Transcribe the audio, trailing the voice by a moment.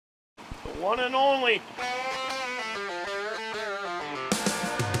One and only.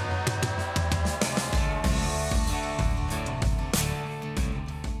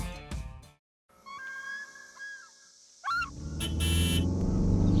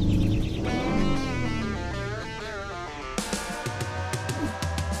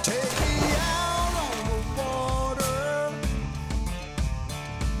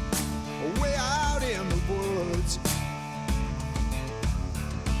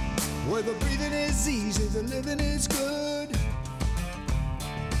 Where the breathing is easy, the living is good.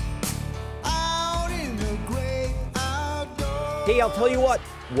 Out in the great outdoors. Hey, I'll tell you what,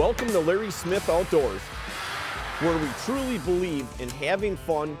 welcome to Larry Smith Outdoors, where we truly believe in having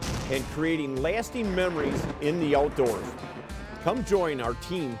fun and creating lasting memories in the outdoors. Come join our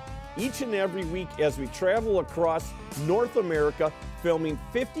team each and every week as we travel across North America, filming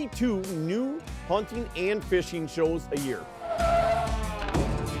 52 new hunting and fishing shows a year.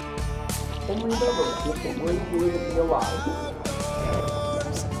 And remember, it's a great day in your life.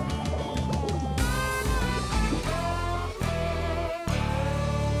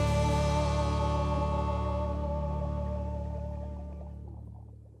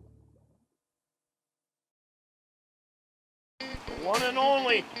 One and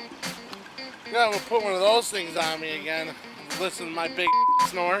only. Yeah, we'll put one of those things on me again. Listen to my big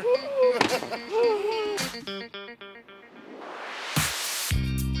snore.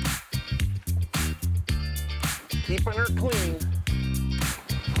 Keeping her clean.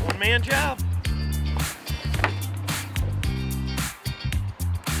 One-man job.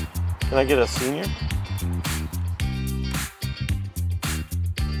 Can I get a senior?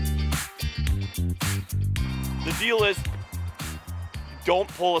 The deal is, don't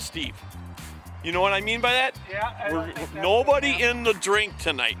pull a Steve. You know what I mean by that? Yeah. Nobody in the drink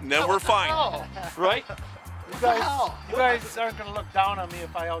tonight, and then we're fine. Right? You guys aren't going to look down on me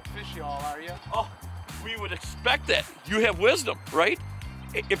if I outfish you all, are you? Oh, we would expect that. You have wisdom, right?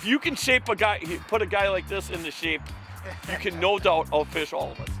 If you can shape a guy, put a guy like this into shape, you can no doubt outfish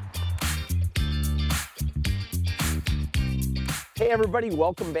all of us. Hey everybody,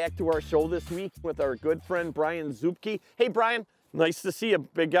 welcome back to our show this week with our good friend Brian Zubke. Hey Brian, nice to see you,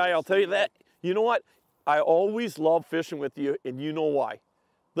 big guy, I'll tell you that. You know what? I always love fishing with you, and you know why.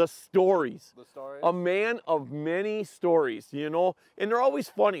 The stories. The stories? A man of many stories, you know, and they're always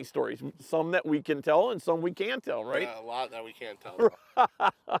funny stories. Some that we can tell and some we can't tell, right? Yeah, a lot that we can't tell.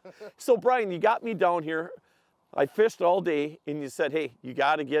 So Brian, you got me down here. I fished all day and you said, hey, you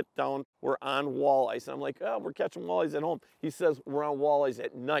got to get down. We're on walleyes. And I'm like, oh, we're catching walleyes at home. He says we're on walleyes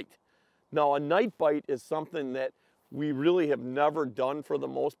at night. Now, a night bite is something that we really have never done for the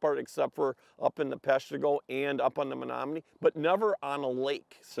most part, except for up in the Peshtigo and up on the Menominee, but never on a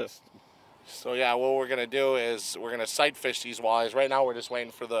lake system. So yeah, what we're gonna do is we're gonna sight fish these walleyes. Right now we're just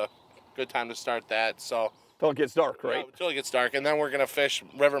waiting for the good time to start that. So Till it gets dark, right? Yeah, until it gets dark, and then we're gonna fish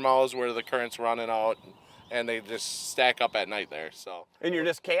river mouths where the current's running out, and they just stack up at night there. So. And you're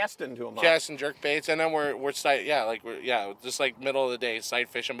just casting to them. Cast and jerk baits, and then we're sight, just like middle of the day sight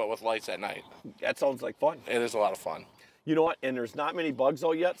fishing, but with lights at night. That sounds like fun. It is a lot of fun. You know what? And there's not many bugs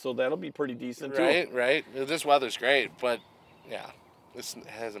out yet, so that'll be pretty decent too. Right. This weather's great, but yeah, this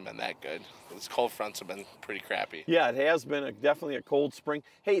hasn't been that good. These cold fronts have been pretty crappy. Yeah, it has been definitely a cold spring.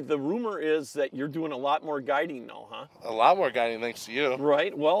 Hey, the rumor is that you're doing a lot more guiding now, huh? A lot more guiding thanks to you.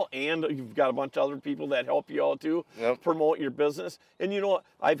 Right. Well, and you've got a bunch of other people that help you out too, promote your business. And you know what?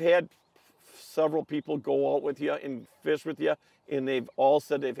 I've had several people go out with you and fish with you, and they've all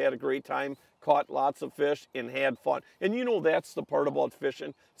said they've had a great time, caught lots of fish, and had fun. And you know that's the part about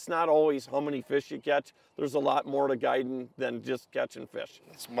fishing. It's not always how many fish you catch. There's a lot more to guiding than just catching fish.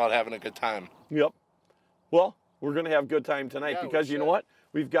 It's about having a good time. Yep. Well, we're going to have a good time tonight because you know what?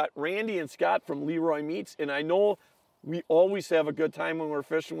 We've got Randy and Scott from Leroy Meats, and I know we always have a good time when we're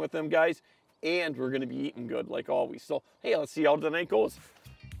fishing with them guys, and we're going to be eating good like always. So, hey, let's see how the night goes.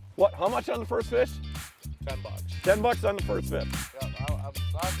 What? How much on the first fish? $10. $10 on the first fish. Yeah,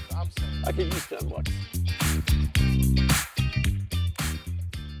 I'm saying. I could use $10.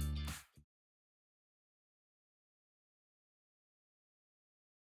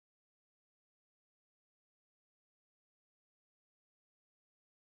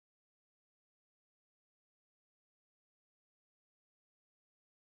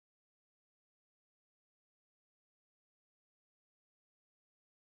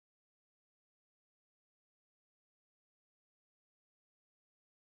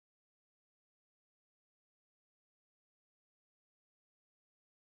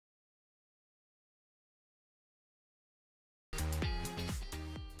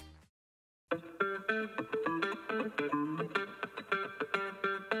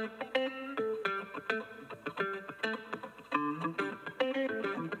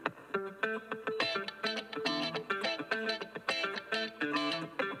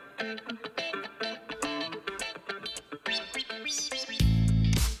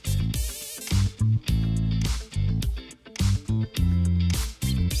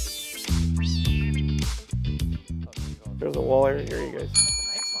 walleye here, you guys.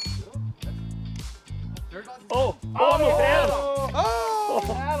 Oh, almost had him. Oh,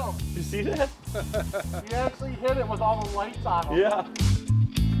 had him. You see that? He actually hit it with all the lights on him. Yeah.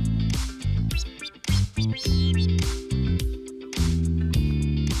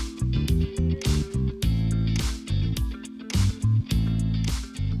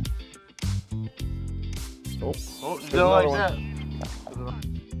 Oh, Still like that.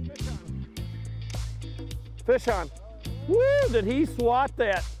 Fish on. Woo, did he swat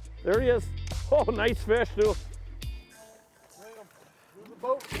that? There he is. Oh, nice fish too.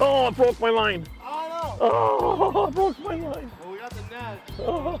 Oh, it broke my line. Oh, no. Oh, it broke my line. Well, we got the net.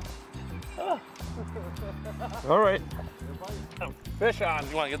 Oh. All right. Fish on.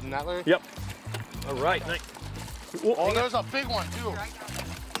 You want to get the net, Larry? Yep. All right. Nice. Oh, there's a big one, too.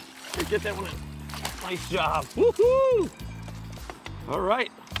 Here, get that one in. Nice job. Woohoo! All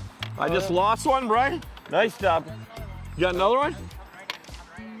right. I just lost one, Brian. Nice job. You got another one?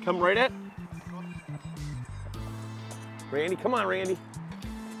 Come right at. Randy, come on, Randy.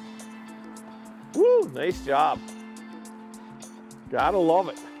 Woo, nice job. Gotta love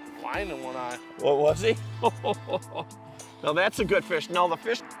it. Line in one eye. What was he? Now that's a good fish. Now the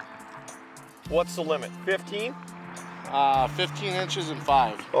fish, what's the limit? 15? 15 inches and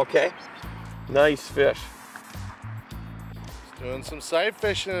 5. Okay. Nice fish. Just doing some sight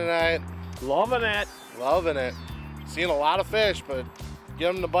fishing tonight. Loving it. Loving it. Seeing a lot of fish, but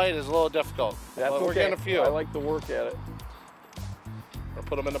getting them to bite is a little difficult. That's but we're okay. getting a few. I like to work at it. Or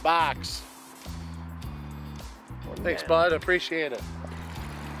put them in the box. Thanks, bud. Appreciate it.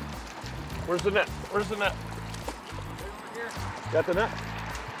 Where's the net? Where's the net? Got the net?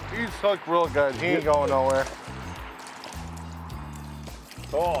 He's hooked real good. He ain't going nowhere.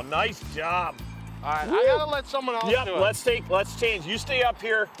 Oh, nice job. All right, I gotta let someone else do it. Let's change. You stay up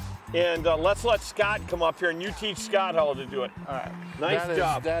here, and let's let Scott come up here, and you teach Scott how to do it. All right. Nice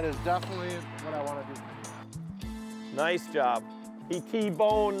job. That is definitely what I want to do. Nice job. He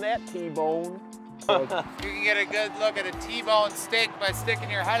T-boned that T-bone. You can get a good look at a T-bone steak by sticking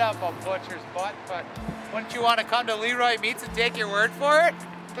your head up a butcher's butt, but wouldn't you want to come to Leroy Meats and take your word for it?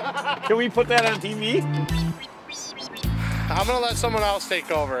 Can we put that on TV? I'm gonna let someone else take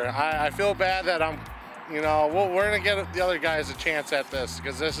over. I feel bad that we're gonna get the other guys a chance at this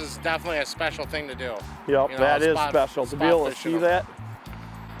because this is definitely a special thing to do. Yep, that is special to be able to see that.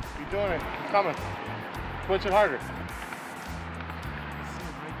 You're doing it. You're coming. Twitch it harder.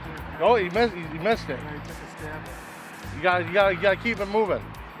 Oh, you missed it. You gotta keep it moving.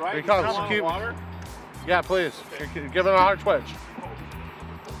 Right, Here it comes. Keep. water? Yeah, please. Give it a hard twitch.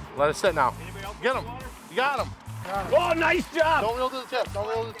 Let it sit now. Get him. You got him. Oh, nice job. Don't reel to the tip. Don't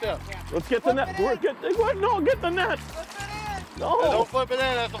reel to the tip. Let's get the net. No, get the net. No. Yeah, don't flip it in.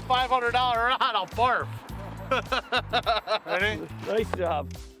 That's a $500 rod. I'll barf. Ready? Nice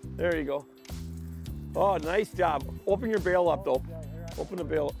job. There you go. Oh, nice job. Open your bail up, though. Open the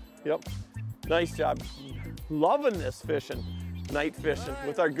bail up. Yep. Nice job. Loving this fishing, night fishing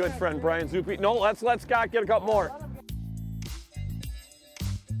with our good friend Brian Zubke. No, let's let Scott get a couple more.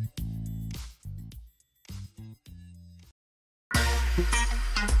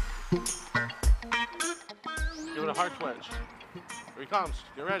 Give it a hard twitch. Here he comes.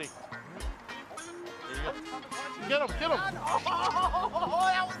 Get ready. Here you go. Get him. Get him.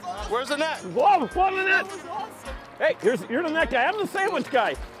 Where's the net? Whoa, what the net? Hey, you're the net guy. I'm the sandwich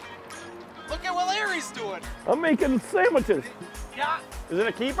guy. Look at what Larry's doing. I'm making sandwiches. Yeah. Is it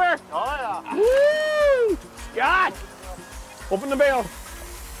a keeper? Oh, yeah. Woo! Scott! Open the bail.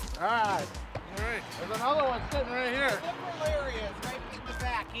 All right. There's another one sitting right here. Look where Larry is, right in the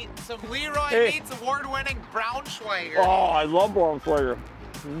back, eating some Leroy Hey. Meats award-winning Braunschweiger. Oh, I love Braunschweiger.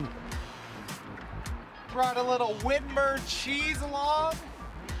 Brought a little Wittenberg cheese along.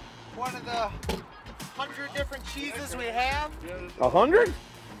 One of the 100 different cheeses we have. 100?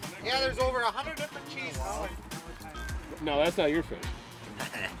 Yeah, there's over 100 different cheeses. No, that's not your fish.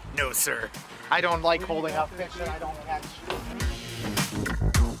 No, sir. I don't like holding up fish that I don't catch.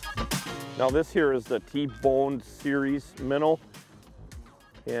 Now this here is the T-boned series minnow.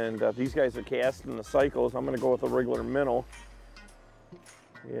 And these guys are casting the cycles. I'm gonna go with a regular minnow.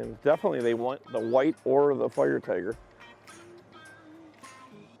 And definitely they want the white or the fire tiger.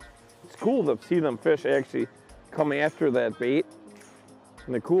 It's cool to see them fish actually come after that bait.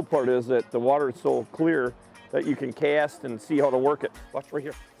 And the cool part is that the water is so clear that you can cast and see how to work it. Watch right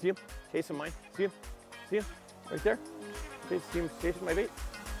here. See him? Chasing mine. See him? See him? Right there? See him chasing my bait?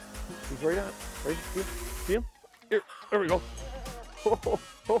 He's right on it. Right? See him? See him? Here. There we go. Oh, oh,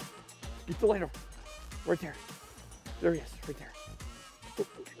 oh. Get the light over. Right there. There he is. Right there. Oh,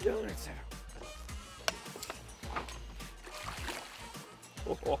 get on that side.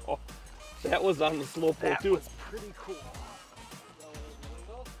 That was on the slow pull That too. was pretty cool.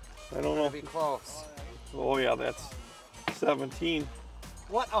 I don't know. Be close. Oh yeah, that's 17.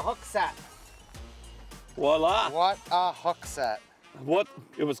 What a hook set. Voila. What a hook set. What?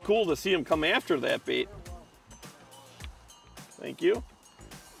 It was cool to see him come after that bait. Thank you.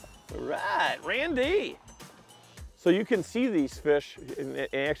 All right, Randy. So you can see these fish, and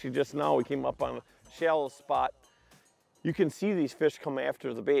actually just now we came up on a shallow spot. You can see these fish come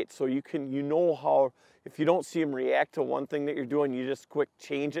after the bait, so you know how, if you don't see them react to one thing that you're doing, you just quick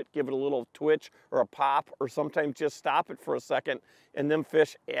change it, give it a little twitch or a pop, or sometimes just stop it for a second, and them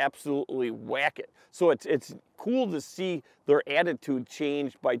fish absolutely whack it. So it's cool to see their attitude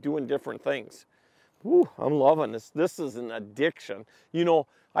change by doing different things. Whew, I'm loving this. This is an addiction. You know,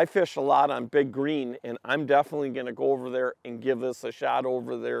 I fish a lot on Big Green, and I'm definitely gonna go over there and give this a shot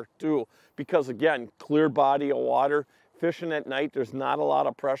over there too, because again, clear body of water, fishing at night, there's not a lot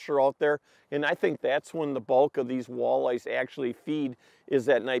of pressure out there, and I think that's when the bulk of these walleyes actually feed, is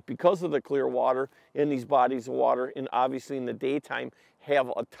at night, because of the clear water in these bodies of water, and obviously in the daytime have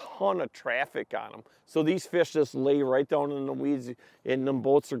a ton of traffic on them. So these fish just lay right down in the weeds, and them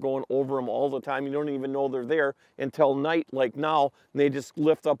boats are going over them all the time. You don't even know they're there until night, like now, and they just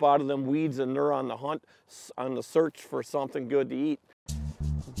lift up out of them weeds and they're on the hunt, on the search for something good to eat.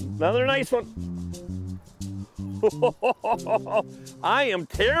 Another nice one. I am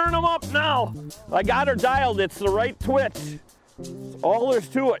tearing them up now. I got her dialed. It's the right twitch. That's all there's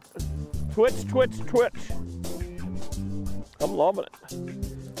to it. Twitch, twitch, twitch. I'm loving it.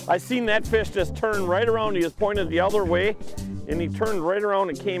 I seen that fish just turn right around. He was pointed the other way, and he turned right around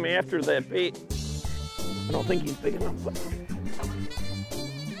and came after that bait. I don't think he's big enough, but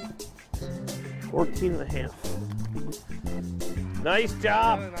 14 and a half. Nice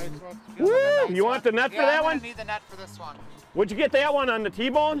job. Woo! You want the net for that one? I need the net for this one. What'd you get that one on, the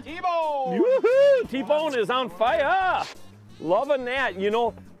T-bone? T-bone! Woohoo! T-bone is on fire. Loving that. You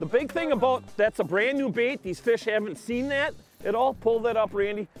know, the big thing about, that's a brand new bait. These fish haven't seen that at all. Pull that up,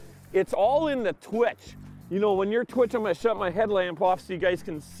 Randy. It's all in the twitch. You know, when you're twitching, I'm gonna shut my headlamp off so you guys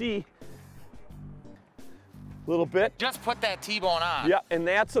can see a little bit. Just put that T-bone on. Yeah, and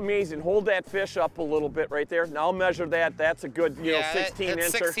that's amazing. Hold that fish up a little bit right there. Now measure that. That's a good, you know, 16 incher.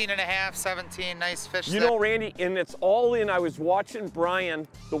 It's 16 and a half, 17, nice fish. You know, Randy, and it's all in. I was watching Brian,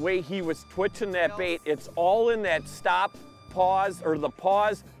 the way he was twitching that bait. It's all in that stop, pause, or the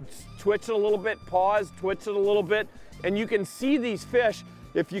pause, twitch it a little bit, pause, twitch it a little bit. And you can see these fish,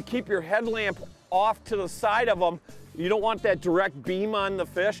 if you keep your headlamp off to the side of them, you don't want that direct beam on the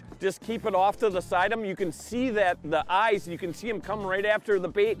fish. Just keep it off to the side of them. You can see that, the eyes, you can see them come right after the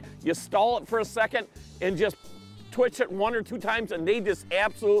bait. You stall it for a second and just twitch it 1 or 2 times, and they just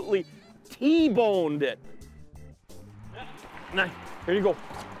absolutely T-boned it. Nice. Here you go.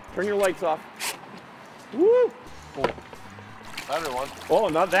 Turn your lights off. Woo! Oh. Better one. Oh,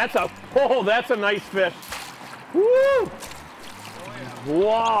 now that's a nice fish. Woo! Oh, yeah.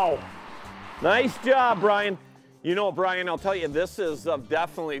 Wow. Nice job, Brian. You know, Brian, I'll tell you, this is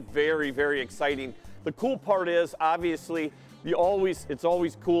definitely very, very exciting. The cool part is, obviously, it's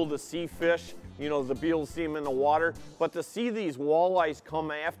always cool to see fish, you know, to be able to see them in the water, but to see these walleyes come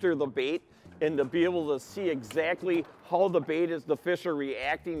after the bait and to be able to see exactly how the fish are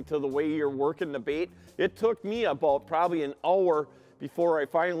reacting to the way you're working the bait. It took me about probably an hour before I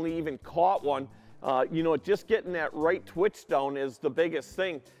finally even caught one. You know, just getting that right twitch down is the biggest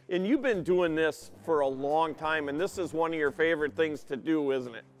thing. And you've been doing this for a long time, and this is one of your favorite things to do,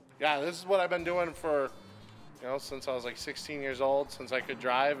 isn't it? Yeah, this is what I've been doing for, you know, since I was like 16 years old, since I could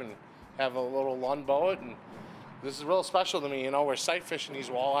drive and have a little Lund boat. And this is real special to me. You know, we're sight fishing these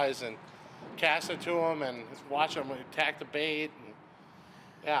walleyes and cast it to them and watch them attack the bait. And,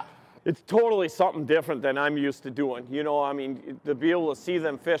 yeah. It's totally something different than I'm used to doing. You know, I mean, to be able to see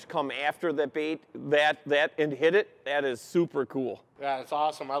them fish come after the bait, and hit it, that is super cool. Yeah, it's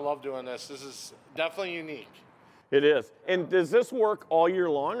awesome. I love doing this. This is definitely unique. It is. And does this work all year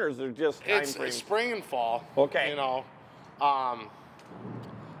long, or is there just time frames? It's spring and fall. Okay. You know,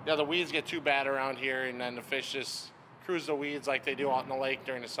 yeah, the weeds get too bad around here, and then the fish just cruise the weeds like they do out in the lake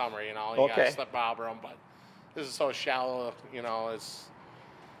during the summer. You know, you gotta slip over them. But this is so shallow. You know, it's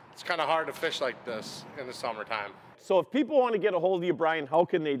kind of hard to fish like this in the summertime. So if people want to get a hold of you, Brian, how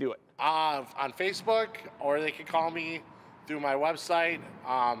can they do it? On Facebook, or they can call me through my website.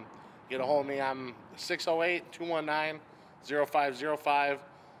 Get a hold of me. I'm 608-219-0505.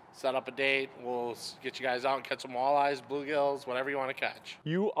 Set up a date. We'll get you guys out and catch some walleyes, bluegills, whatever you want to catch.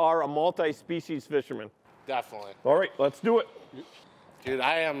 You are a multi-species fisherman. Definitely. All right, let's do it. Dude,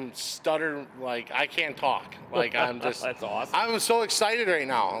 I am stuttering, like I can't talk. Like I'm just That's awesome. I'm so excited right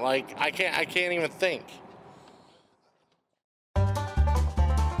now. Like I can't even think.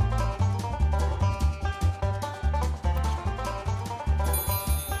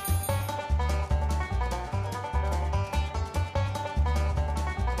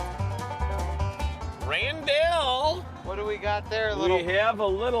 Randall, What do we got there? we have a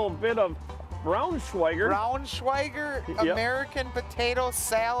little bit of Braunschweiger. Braunschweiger Yep. American potato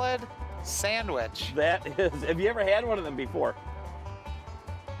salad sandwich. That is, have you ever had one of them before?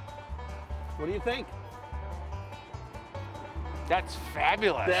 What do you think? That's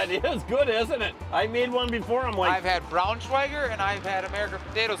fabulous. That is good, isn't it? I made one before. I'm like, I've had Braunschweiger and I've had American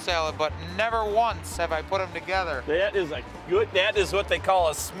potato salad, but never once have I put them together. that is a good, that is what they call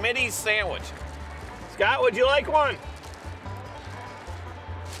a Smitty sandwich. Scott, would you like one?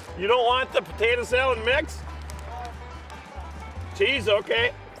 You don't want the potato salad mix? Cheese,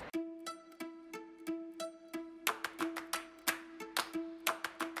 okay.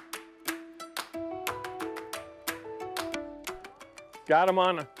 Got him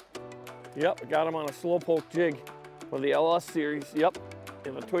on a, yep, got him on a slowpoke jig with the LS series, yep,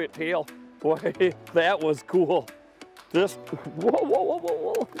 in a tail. Boy, that was cool. This, whoa, whoa, whoa,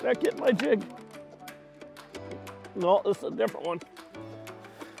 whoa, whoa, not getting my jig. No, this is a different one.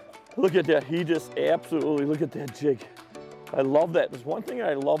 Look at that, he just absolutely, look at that jig. I love that. There's one thing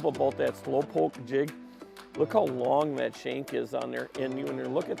I love about that slowpoke jig. Look how long that shank is on there. And when you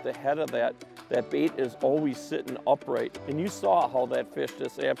look at the head of that, that bait is always sitting upright. And you saw how that fish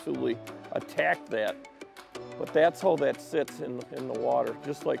just absolutely attacked that. But that's how that sits in the water,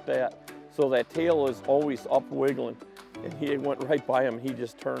 just like that. So that tail is always up wiggling. And he went right by him. He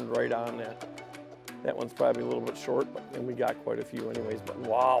just turned right on that. That one's probably a little bit short, and we got quite a few anyways. But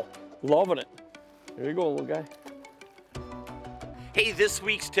wow, loving it. There you go, little guy. Hey, this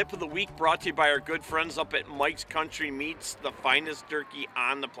week's tip of the week brought to you by our good friends up at Mike's Country Meats, the finest turkey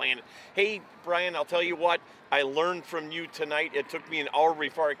on the planet. Hey, Brian, I'll tell you what, I learned from you tonight. It took me an hour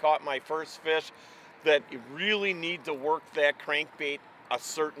before I caught my first fish that you really need to work that crankbait a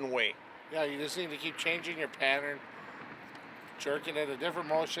certain way. Yeah, you just need to keep changing your pattern, jerking it a different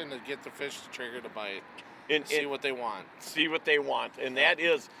motion to get the fish to trigger the bite. And see what they want. See what they want. And that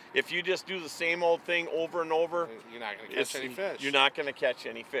is, if you just do the same old thing over and over, you're not going to catch any fish. You're not going to catch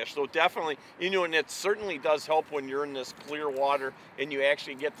any fish. So definitely, you know, and it certainly does help when you're in this clear water and you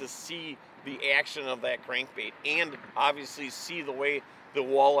actually get to see the action of that crankbait and obviously see the way the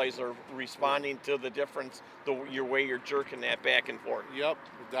walleyes are responding to the difference, your way you're jerking that back and forth. Yep,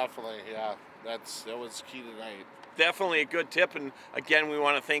 definitely, yeah. That was key tonight. Definitely a good tip, and again, we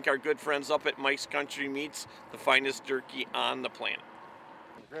want to thank our good friends up at Mike's Country Meats, the finest jerky on the planet.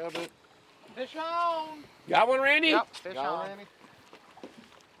 Grab it. Fish on! Got one, Randy? Yep, fish Got on.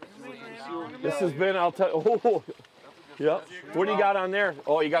 Randy? This has been, I'll tell you, oh, yep. What do you got on there?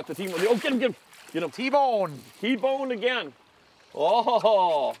 Oh, you got the T-bone. Oh, get him. T-bone. T-bone again.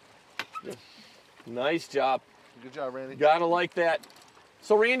 Oh, nice job. Good job, Randy. Gotta like that.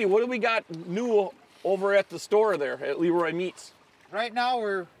 So, Randy, what do we got new over at the store there at Leroy Meats? Right now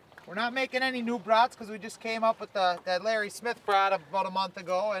we're not making any new brats because we just came up with that Larry Smith brat about a month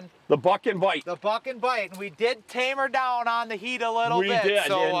ago, and the buck and bite. The buck and bite, and we did tame her down on the heat a little bit. We did,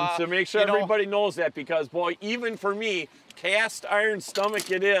 so, and so make sure everybody knows that, because boy, even for me, cast iron stomach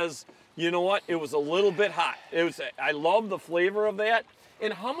it is. You know what? It was a little bit hot. It was. I love the flavor of that.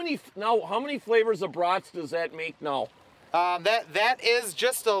 And how many flavors of brats does that make now? That is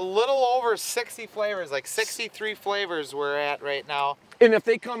just a little over 60 flavors, like 63 flavors we're at right now. And if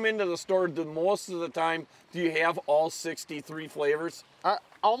they come into the store, most of the time, do you have all 63 flavors?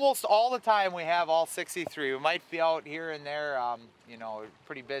 Almost all the time we have all 63. We might be out here and there, you know, we're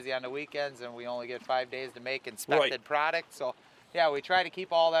pretty busy on the weekends and we only get 5 days to make inspected product. So yeah, we try to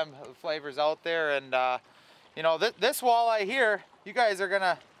keep all them flavors out there. And you know, this walleye here, you guys are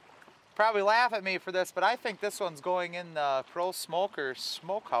gonna probably laugh at me for this, but I think this one's going in the Pro Smoker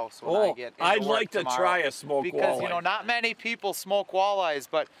Smokehouse when I get into I'd work like to tomorrow. try a smoked walleye. Because, you know, not many people smoke walleyes,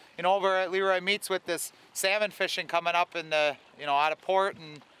 but, you know, over at Leroy Meats with this salmon fishing coming up in the, you know, out of port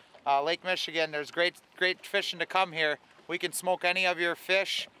and Lake Michigan, there's great fishing to come here. We can smoke any of your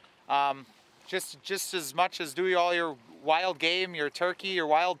fish, just as much as do all your wild game, your turkey, your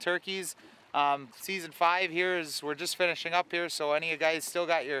wild turkeys. Season 5 here is, we're just finishing up here, so any of you guys still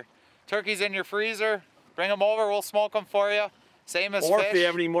got your turkeys in your freezer, bring them over, we'll smoke them for you. Same as or fish. if you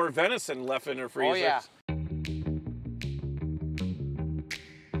have any more venison left in your freezer. Oh yeah.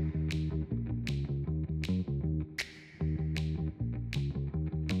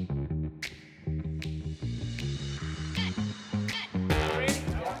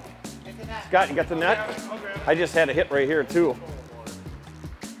 Scott, you got the net? I just had a hit right here too.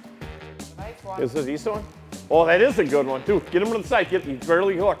 Nice one. Is this the East one? Oh, that is a good one too. Get him to the side. He's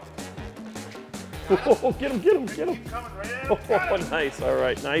barely hooked. Oh, get him, get him, get him. Oh, nice. All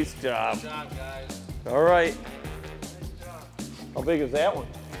right, nice job. Good job, guys. All right. How big is that one?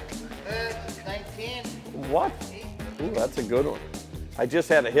 19. What? Ooh, that's a good one. I just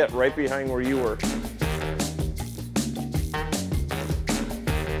had a hit right behind where you were.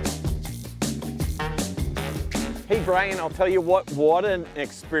 Hey Brian, I'll tell you what an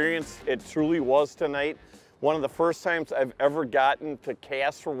experience it truly was tonight. One of the first times I've ever gotten to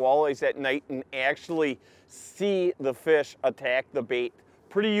cast for walleyes at night and actually see the fish attack the bait.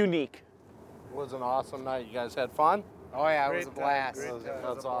 Pretty unique. It was an awesome night. You guys had fun? Oh yeah, it was a blast.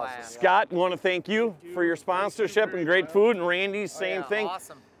 That's awesome. Scott, I want to thank you for your sponsorship and great food, and Randy, same thing.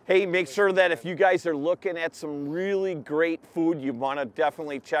 Awesome. Hey, make sure that if you guys are looking at some really great food, you want to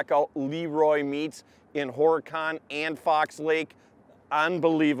definitely check out Leroy Meats in Horicon and Fox Lake.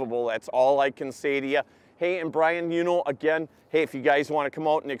 Unbelievable. That's all I can say to you. Hey, and Brian, you know, again, hey, if you guys want to come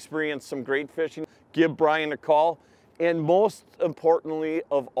out and experience some great fishing, give Brian a call. And most importantly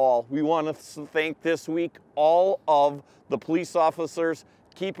of all, we want to thank this week all of the police officers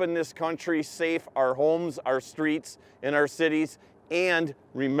keeping this country safe, our homes, our streets, and our cities. And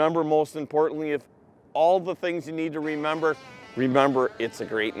remember, most importantly, of all the things you need to remember, it's a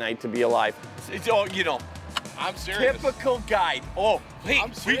great night to be alive. Oh, you know, I'm serious. typical guide. Oh, hey,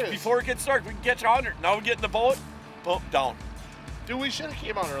 I'm serious. before it gets dark, we can catch 100. Now we get in the boat, boom, down. Dude, we should have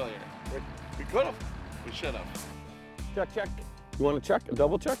came out earlier. We could have. We should have. Check, check. You want to check? A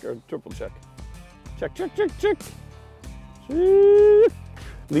double check or a triple check? Check, check, check, check. Check.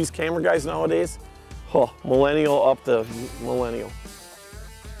 These camera guys nowadays, oh, millennial up to millennial.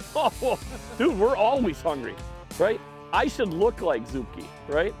 Oh, dude, we're always hungry, right? I should look like Zubke,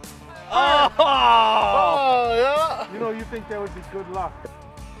 right? Oh! Oh, yeah. You know, you think that would be good luck.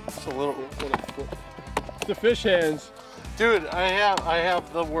 It's a little. The fish hands. Dude, I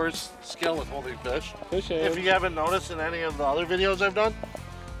have the worst skill with holding fish. Fish hands. If you haven't noticed in any of the other videos I've done,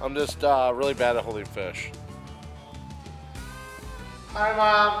 I'm just really bad at holding fish. Hi,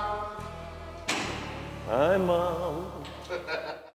 Mom. Hi, Mom.